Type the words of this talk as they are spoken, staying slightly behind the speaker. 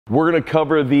We're gonna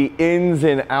cover the ins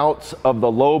and outs of the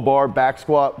low bar back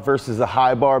squat versus the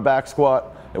high bar back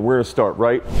squat, and we're gonna start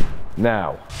right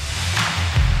now.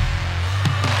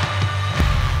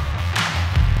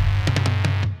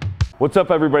 What's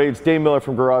up everybody, it's Dane Miller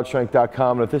from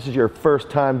GarageStrength.com, and if this is your first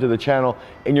time to the channel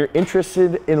and you're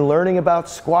interested in learning about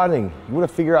squatting, you wanna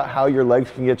figure out how your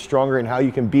legs can get stronger and how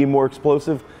you can be more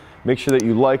explosive, make sure that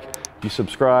you like, you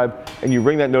subscribe, and you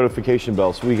ring that notification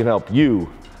bell so we can help you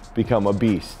become a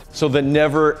beast. So the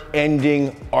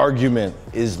never-ending argument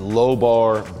is low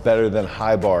bar better than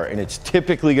high bar, and it's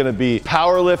typically gonna be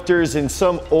power lifters and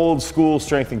some old school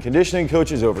strength and conditioning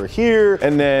coaches over here,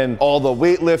 and then all the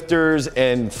weightlifters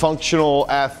and functional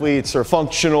athletes or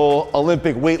functional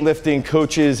Olympic weightlifting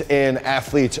coaches and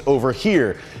athletes over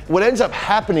here. What ends up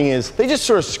happening is they just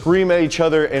sort of scream at each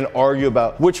other and argue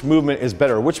about which movement is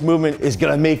better, which movement is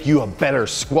gonna make you a better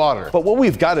squatter. But what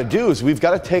we've gotta do is we've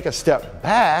gotta take a step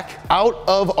back out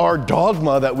of our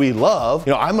dogma that we love.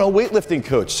 You know, I'm a weightlifting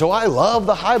coach, so I love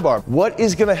the high bar. What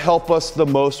is gonna help us the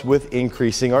most with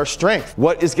increasing our strength?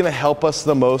 What is gonna help us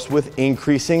the most with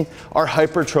increasing our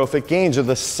hypertrophic gains or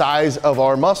the size of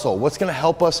our muscle? What's gonna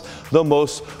help us the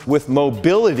most with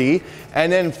mobility?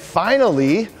 And then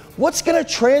finally, what's gonna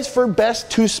transfer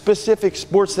best to specific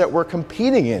sports that we're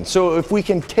competing in? So if we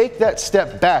can take that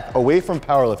step back away from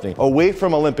powerlifting, away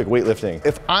from Olympic weightlifting,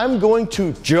 if I'm going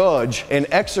to judge an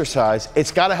exercise,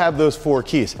 it's gotta have those four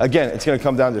keys. Again, it's gonna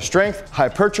come down to strength,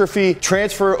 hypertrophy,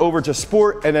 transfer over to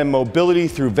sport, and then mobility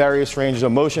through various ranges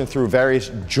of motion, through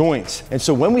various joints. And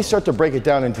so when we start to break it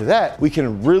down into that, we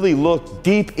can really look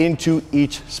deep into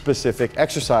each specific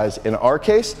exercise. In our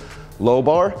case, low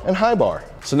bar and high bar.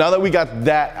 So now that we got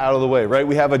that out of the way, right,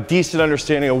 we have a decent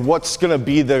understanding of what's gonna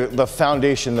be the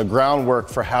foundation, the groundwork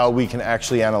for how we can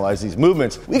actually analyze these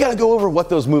movements. We gotta go over what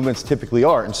those movements typically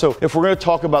are. And so if we're gonna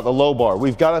talk about the low bar,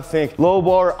 we've gotta think low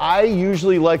bar, I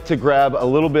usually like to grab a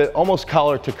little bit, almost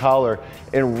collar to collar,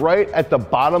 and right at the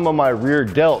bottom of my rear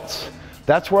delts,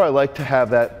 that's where I like to have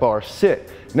that bar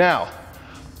sit. Now,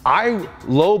 I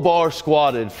low bar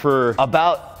squatted for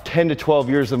about 10 to 12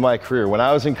 years of my career. When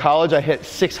I was in college, I hit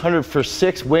 600 for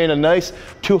 6, weighing a nice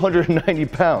 290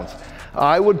 pounds.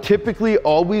 I would typically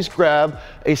always grab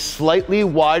a slightly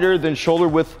wider than shoulder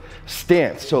width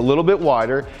stance, so a little bit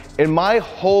wider. And my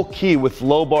whole key with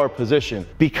low bar position,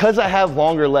 because I have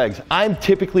longer legs, I'm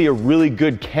typically a really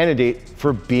good candidate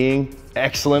for being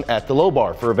excellent at the low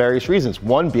bar for various reasons.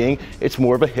 One being, it's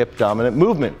more of a hip dominant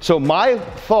movement. So my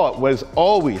thought was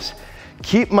always,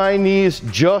 keep my knees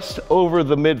just over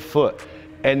the midfoot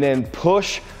and then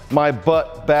push my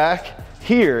butt back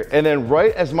here. And then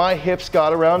right as my hips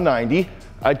got around 90,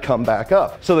 I'd come back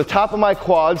up. So the top of my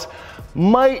quads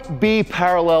might be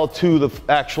parallel to the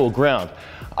actual ground.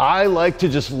 I like to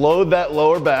just load that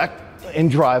lower back and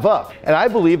drive up. And I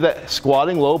believe that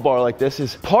squatting low bar like this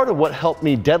is part of what helped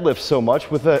me deadlift so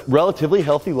much with a relatively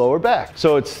healthy lower back.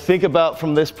 So it's, think about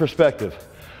from this perspective.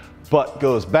 Butt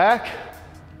goes back,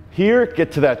 here,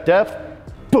 get to that depth,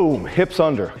 boom, hips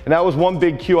under. And that was one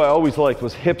big cue I always liked,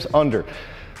 was hips under.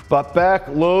 Butt back,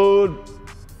 load,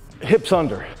 hips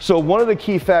under. So one of the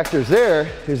key factors there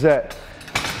is that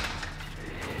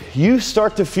you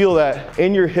start to feel that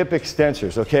in your hip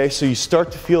extensors, okay? So you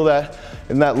start to feel that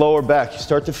in that lower back. You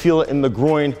start to feel it in the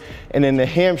groin and in the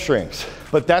hamstrings.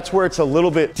 But that's where it's a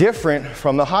little bit different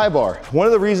from the high bar. One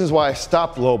of the reasons why I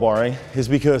stopped low barring is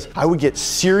because I would get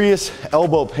serious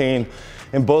elbow pain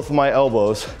in both of my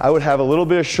elbows. I would have a little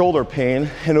bit of shoulder pain,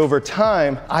 and over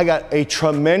time, I got a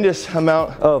tremendous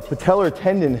amount of patellar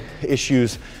tendon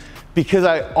issues because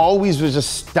I always was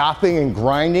just stopping and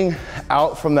grinding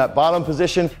out from that bottom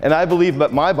position. And I believe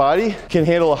that my body can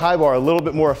handle a high bar a little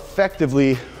bit more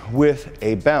effectively with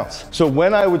a bounce. So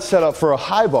when I would set up for a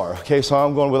high bar, okay, so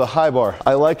I'm going with a high bar,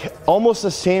 I like almost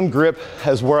the same grip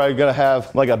as where I'm gonna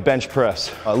have like a bench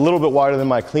press, a little bit wider than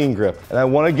my clean grip. And I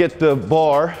wanna get the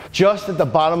bar just at the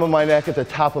bottom of my neck, at the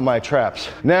top of my traps.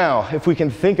 Now, if we can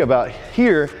think about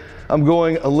here, I'm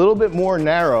going a little bit more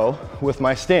narrow with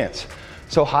my stance.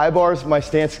 So high bars, my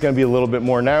stance is gonna be a little bit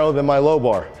more narrow than my low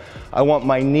bar. I want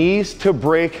my knees to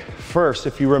break first.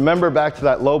 If you remember back to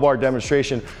that low bar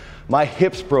demonstration, my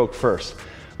hips broke first.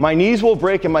 My knees will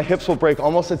break and my hips will break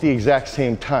almost at the exact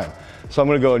same time. So I'm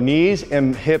gonna go knees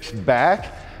and hips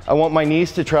back. I want my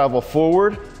knees to travel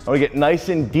forward. I'm gonna get nice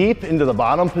and deep into the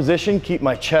bottom position, keep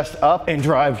my chest up and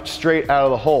drive straight out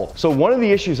of the hole. So one of the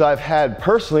issues I've had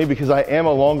personally, because I am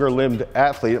a longer limbed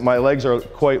athlete, my legs are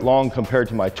quite long compared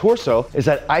to my torso, is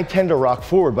that I tend to rock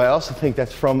forward, but I also think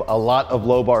that's from a lot of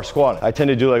low bar squatting. I tend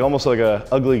to do like almost like a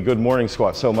ugly good morning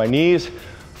squat. So my knees,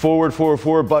 forward, forward,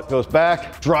 forward, butt goes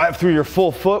back, drive through your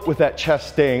full foot with that chest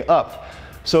staying up.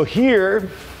 So here,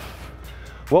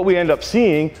 what we end up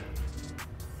seeing,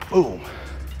 boom,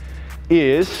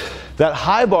 is that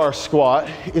high bar squat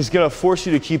is gonna force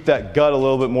you to keep that gut a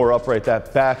little bit more upright,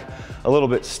 that back a little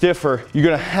bit stiffer. You're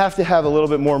gonna have to have a little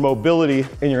bit more mobility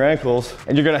in your ankles,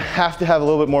 and you're gonna have to have a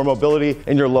little bit more mobility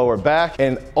in your lower back.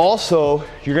 And also,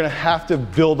 you're gonna have to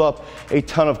build up a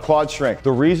ton of quad strength.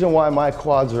 The reason why my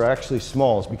quads are actually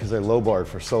small is because I low barred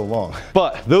for so long.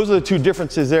 But those are the two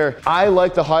differences there. I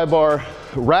like the high bar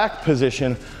rack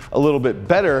position a little bit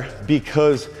better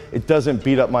because it doesn't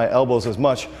beat up my elbows as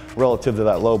much relative to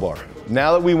that low bar.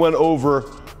 Now that we went over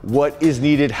what is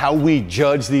needed, how we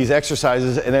judge these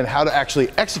exercises, and then how to actually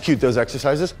execute those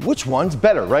exercises, which one's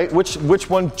better, right? Which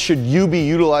one should you be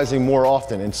utilizing more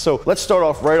often? And so let's start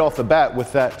off right off the bat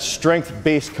with that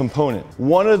strength-based component.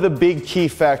 One of the big key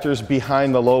factors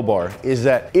behind the low bar is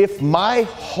that if my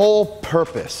whole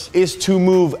purpose is to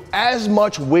move as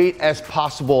much weight as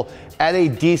possible at a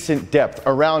decent depth,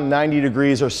 around 90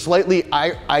 degrees or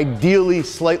ideally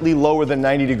slightly lower than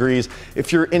 90 degrees.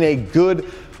 If you're in a good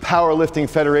powerlifting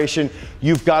federation,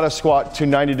 you've got to squat to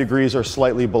 90 degrees or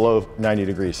slightly below 90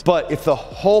 degrees. But if the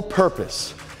whole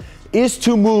purpose is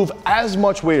to move as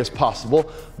much weight as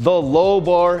possible, the low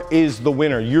bar is the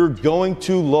winner. You're going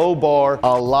to low bar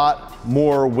a lot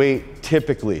more weight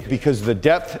typically because the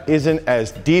depth isn't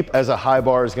as deep as a high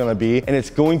bar is going to be, and it's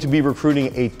going to be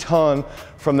recruiting a ton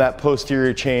from that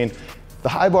posterior chain. The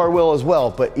high bar will as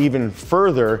well, but even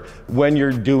further when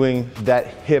you're doing that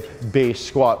hip-based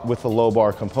squat with the low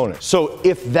bar component. So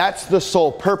if that's the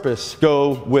sole purpose,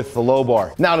 go with the low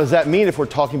bar. Now, does that mean if we're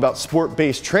talking about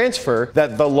sport-based transfer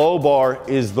that the low bar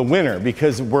is the winner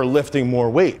because we're lifting more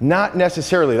weight? Not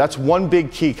necessarily. That's one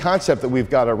big key concept that we've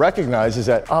got to recognize, is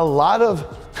that a lot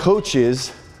of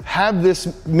coaches have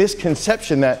this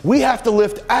misconception that we have to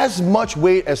lift as much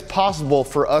weight as possible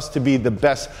for us to be the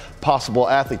best possible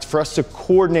athletes, for us to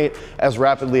coordinate as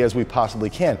rapidly as we possibly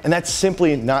can. And that's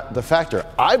simply not the factor.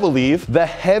 I believe the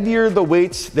heavier the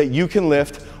weights that you can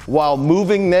lift while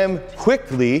moving them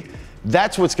quickly,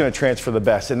 that's what's going to transfer the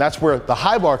best. And that's where the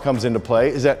high bar comes into play,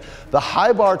 is that the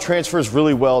high bar transfers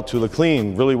really well to the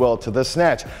clean, really well to the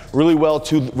snatch, really well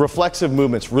to reflexive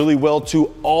movements, really well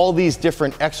to all these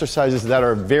different exercises that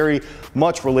are very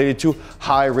much related to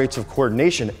high rates of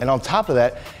coordination. And on top of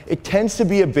that, it tends to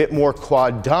be a bit more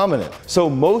quad dominant. So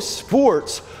most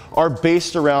sports are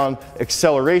based around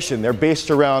acceleration. They're based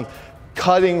around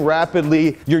cutting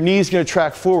rapidly. Your knee's gonna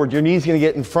track forward, your knee's gonna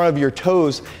get in front of your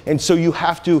toes, and so you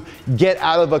have to get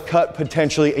out of a cut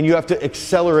potentially, and you have to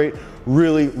accelerate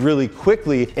really, really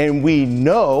quickly. And we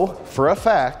know for a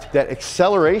fact that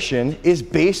acceleration is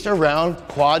based around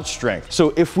quad strength.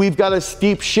 So if we've got a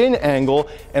steep shin angle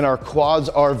and our quads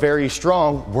are very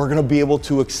strong, we're gonna be able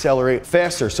to accelerate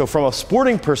faster. So from a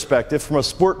sporting perspective, from a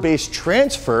sport-based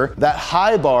transfer, that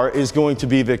high bar is going to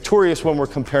be victorious when we're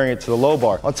comparing it to the low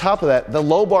bar. On top of that, the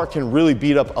low bar can really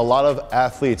beat up a lot of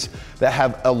athletes that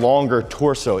have a longer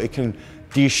torso. It can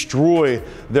destroy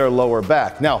their lower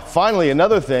back. Now, finally,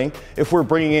 another thing, if we're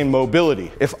bringing in mobility,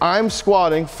 if I'm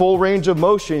squatting full range of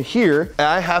motion here,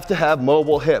 I have to have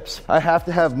mobile hips. I have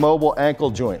to have mobile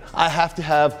ankle joint. I have to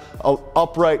have an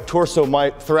upright torso. My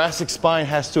thoracic spine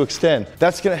has to extend.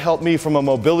 That's gonna help me from a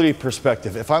mobility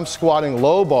perspective. If I'm squatting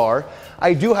low bar,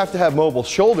 I do have to have mobile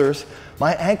shoulders.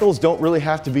 My ankles don't really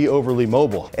have to be overly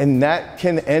mobile, and that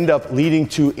can end up leading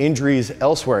to injuries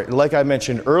elsewhere. Like I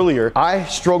mentioned earlier, I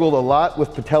struggled a lot with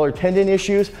patellar tendon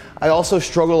issues. I also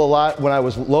struggled a lot when I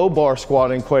was low bar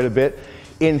squatting quite a bit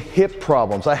in hip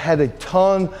problems. I had a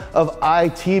ton of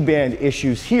IT band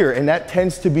issues here, and that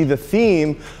tends to be the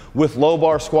theme with low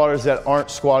bar squatters that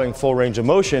aren't squatting full range of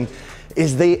motion,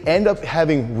 is they end up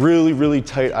having really, really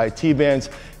tight IT bands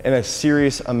and a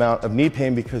serious amount of knee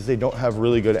pain because they don't have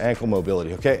really good ankle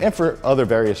mobility, okay? And for other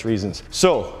various reasons.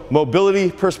 So,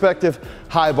 mobility perspective,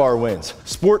 high bar wins.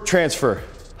 Sport transfer,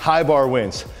 high bar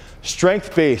wins.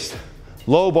 Strength-based,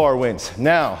 low bar wins.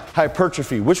 Now,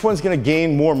 hypertrophy, which one's gonna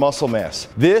gain more muscle mass?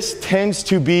 This tends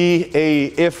to be a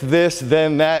if this,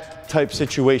 then that type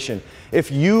situation. If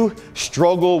you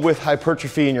struggle with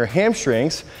hypertrophy in your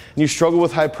hamstrings, and you struggle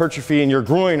with hypertrophy in your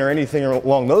groin or anything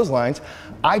along those lines,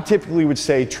 I typically would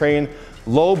say train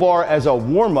low bar as a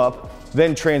warm-up,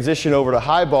 then transition over to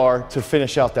high bar to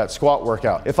finish out that squat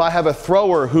workout. If I have a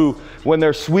thrower who, when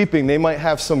they're sweeping, they might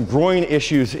have some groin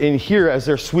issues in here as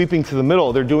they're sweeping to the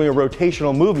middle, they're doing a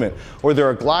rotational movement, or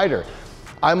they're a glider,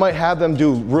 I might have them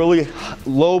do really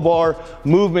low bar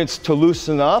movements to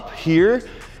loosen up here,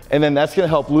 And then that's gonna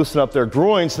help loosen up their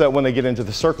groin so that when they get into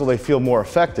the circle, they feel more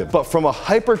effective. But from a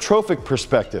hypertrophic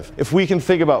perspective, if we can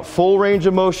think about full range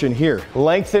of motion here,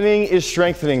 lengthening is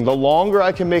strengthening. The longer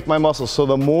I can make my muscles, so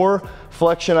the more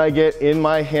flexion I get in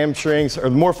my hamstrings, or the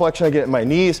more flexion I get in my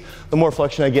knees, the more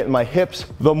flexion I get in my hips,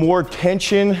 the more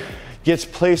tension gets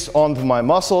placed onto my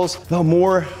muscles, the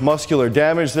more muscular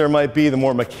damage there might be, the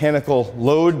more mechanical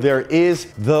load there is.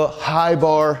 The high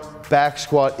bar back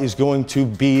squat is going to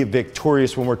be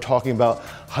victorious when we're talking about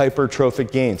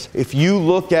hypertrophic gains. If you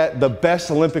look at the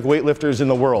best Olympic weightlifters in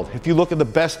the world, if you look at the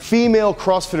best female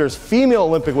CrossFitters, female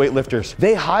Olympic weightlifters,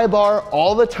 they high bar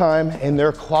all the time and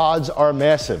their quads are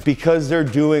massive because they're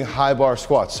doing high bar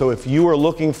squats. So if you are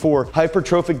looking for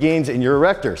hypertrophic gains in your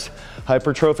erectors,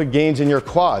 hypertrophic gains in your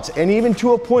quads, and even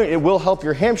to a point it will help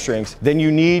your hamstrings, then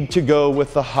you need to go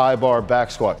with the high bar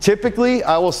back squat. Typically,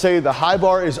 I will say the high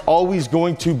bar is always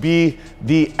going to be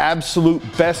the absolute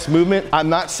best movement. I'm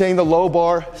not saying the low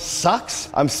bar sucks.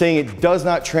 I'm saying it does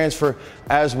not transfer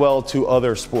as well to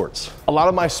other sports. A lot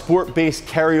of my sport-based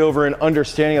carryover and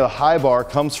understanding of the high bar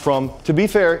comes from, to be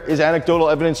fair, is anecdotal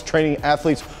evidence training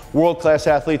athletes, world-class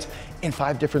athletes in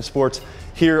 5 different sports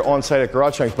here on site at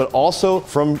Garage Strength, but also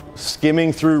from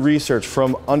skimming through research,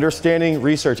 from understanding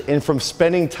research, and from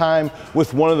spending time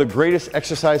with one of the greatest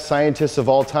exercise scientists of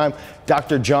all time,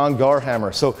 Dr. John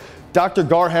Garhammer. So Dr.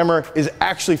 Garhammer is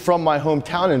actually from my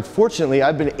hometown, and fortunately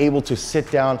I've been able to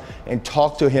sit down and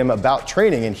talk to him about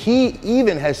training. And he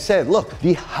even has said, look,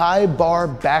 the high bar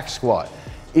back squat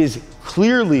is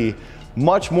clearly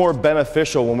much more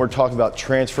beneficial when we're talking about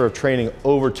transfer of training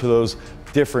over to those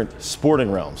different sporting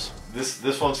realms.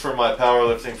 This one's for my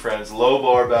powerlifting friends. Low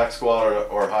bar back squat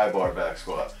or high bar back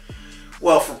squat?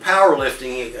 Well, for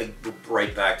powerlifting,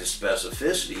 right back to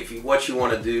specificity. What you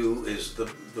want to do is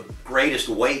the greatest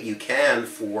weight you can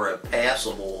for a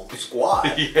passable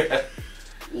squat. Yeah.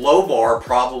 Low bar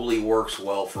probably works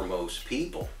well for most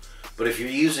people. But if you're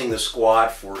using the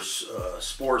squat for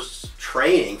sports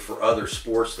training for other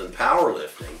sports than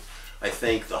powerlifting, I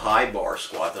think the high bar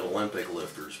squat that Olympic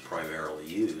lifters primarily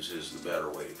use is the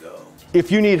better way to go.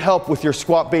 If you need help with your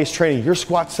squat-based training, your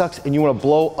squat sucks and you want to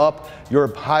blow up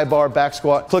your high bar back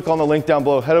squat, click on the link down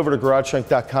below, head over to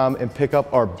garagestrength.com and pick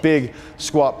up our big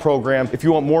squat program. If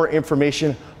you want more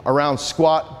information around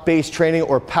squat-based training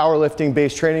or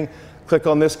powerlifting-based training, click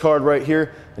on this card right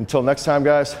here. Until next time,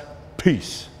 guys,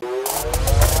 peace.